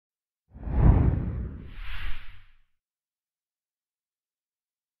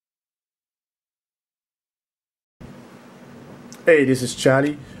Hey, this is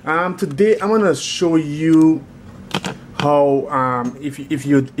Charlie. Today I'm gonna show you how if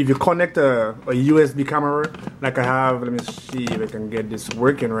you connect a USB camera like I have. Let me see if I can get this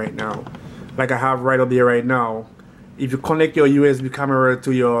working right now. Like I have right up there right now. If you connect your USB camera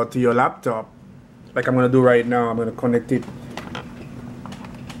to your laptop, like I'm gonna do right now, I'm gonna connect it.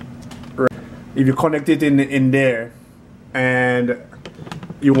 If you connect it in there, and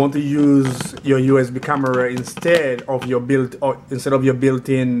you want to use your USB camera instead of your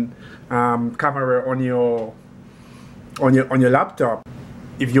built-in camera on your laptop.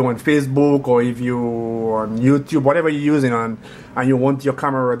 If you're on Facebook or if you're on YouTube, whatever you're using on, and you want your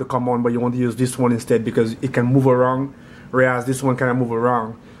camera to come on, but you want to use this one instead because it can move around, whereas this one cannot move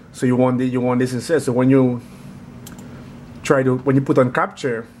around. So you want this instead. So when you put on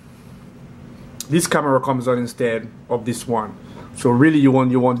capture, this camera comes on instead of this one. So really you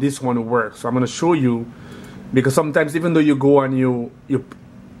want this one to work. So I'm going to show you, because sometimes even though you go and you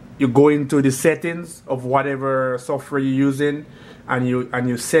go into the settings of whatever software you're using and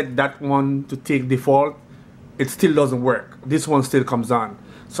you set that one to take default, it still doesn't work. This one still comes on.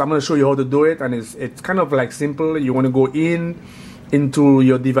 So I'm going to show you how to do it, and it's kind of like simple. You want to go into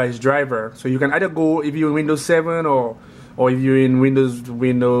your device driver. So you can either go, if you're in Windows 7 or if you're in Windows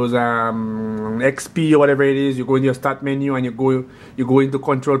XP or whatever it is, you go in your start menu and you go into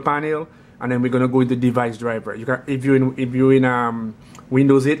control panel, and then we're gonna go into device driver. You can, if you're in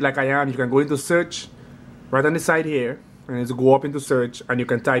Windows 8 like I am, you can go into search right on the side here, and just go up into search, and you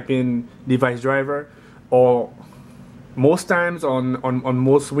can type in device driver. Or most times on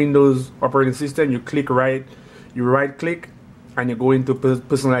most Windows operating system, you right click and you go into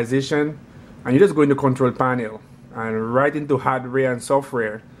personalization, and you just go into control panel. And right into hardware and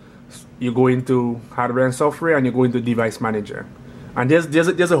software, you go into hardware and software, and you go into device manager. And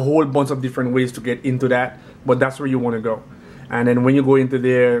there's a whole bunch of different ways to get into that, but that's where you want to go. And then when you go into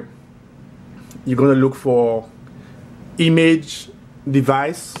there, you're gonna look for image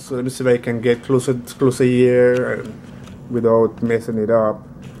device. So let me see if I can get closer here without messing it up.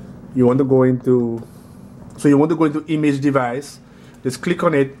 You want to go into image device. Just click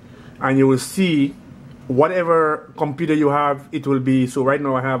on it, and you will see whatever computer you have, it will be. So right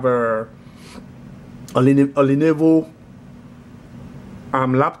now I have a Lenovo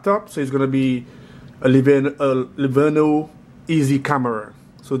laptop, so it's gonna be a Lenovo Easy Camera.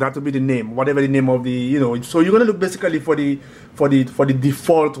 So that will be the name, whatever the name of the, so you're gonna look basically for the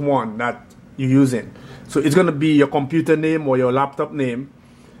default one that you're using. So it's gonna be your computer name or your laptop name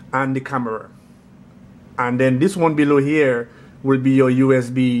and the camera, and then this one below here will be your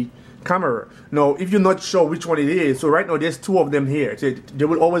USB camera. Now if you're not sure which one it is, so right now there's two of them here. So there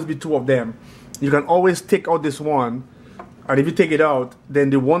will always be two of them. You can always take out this one, and if you take it out, then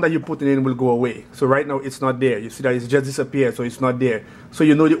the one that you put in will go away. So right now it's not there. You see that it's just disappeared, so it's not there. So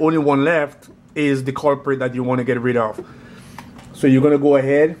you know the only one left is the culprit that you want to get rid of. So you're gonna go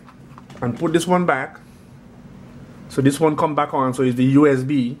ahead and put this one back. So this one come back on, so it's the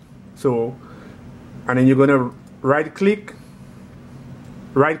USB. So, and then you're gonna right click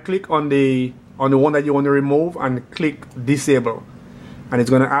on the one that you want to remove and click disable, and it's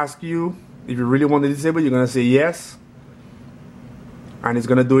going to ask you if you really want to disable. You're going to say yes, and it's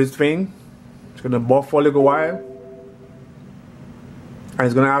going to do its thing. It's going to buff for a little while, and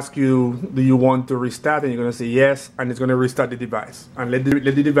it's going to ask you, do you want to restart? And you're going to say yes, and it's going to restart the device, and let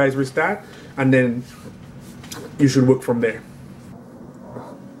the device restart, and then you should work from there.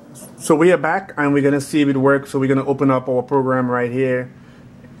 So we are back, and we're going to see if it works. So we're going to open up our program right here.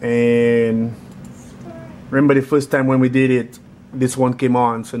 And remember the first time when we did it, this one came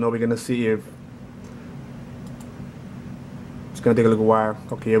on. So now we're gonna see if it's gonna take a little while.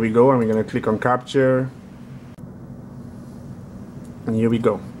 Okay, here we go, and we're gonna click on capture, and here we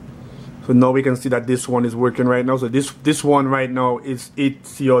go. So now we can see that this one is working right now. So this one right now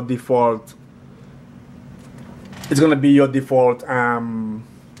it's your default. It's gonna be your default camera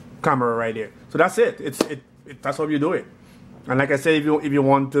right here. So that's it. That's how you do it. And like I said, if you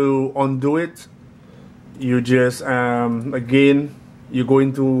want to undo it, you just again you go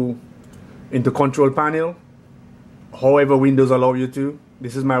into control panel, however Windows allow you to.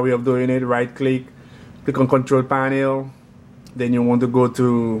 This is my way of doing it. Right click on control panel, then you want to go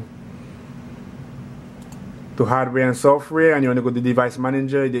to hardware and software, and you want to go to device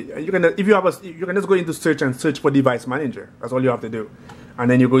manager. You can just go into search and search for device manager. That's all you have to do. And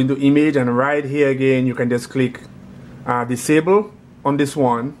then you go into image, and right here again you can just click disable on this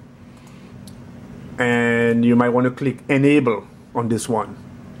one, and you might want to click enable on this one.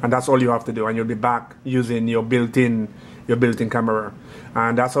 and that's all you have to do, and you'll be back using your built-in camera.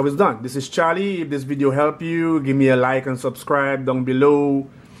 And that's how it's done. This is Charlie. If this video helped you, give me a like and subscribe down below.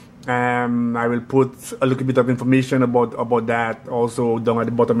 I will put a little bit of information about that also down at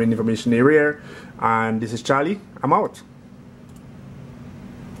the bottom in the information area. And this is Charlie. I'm out.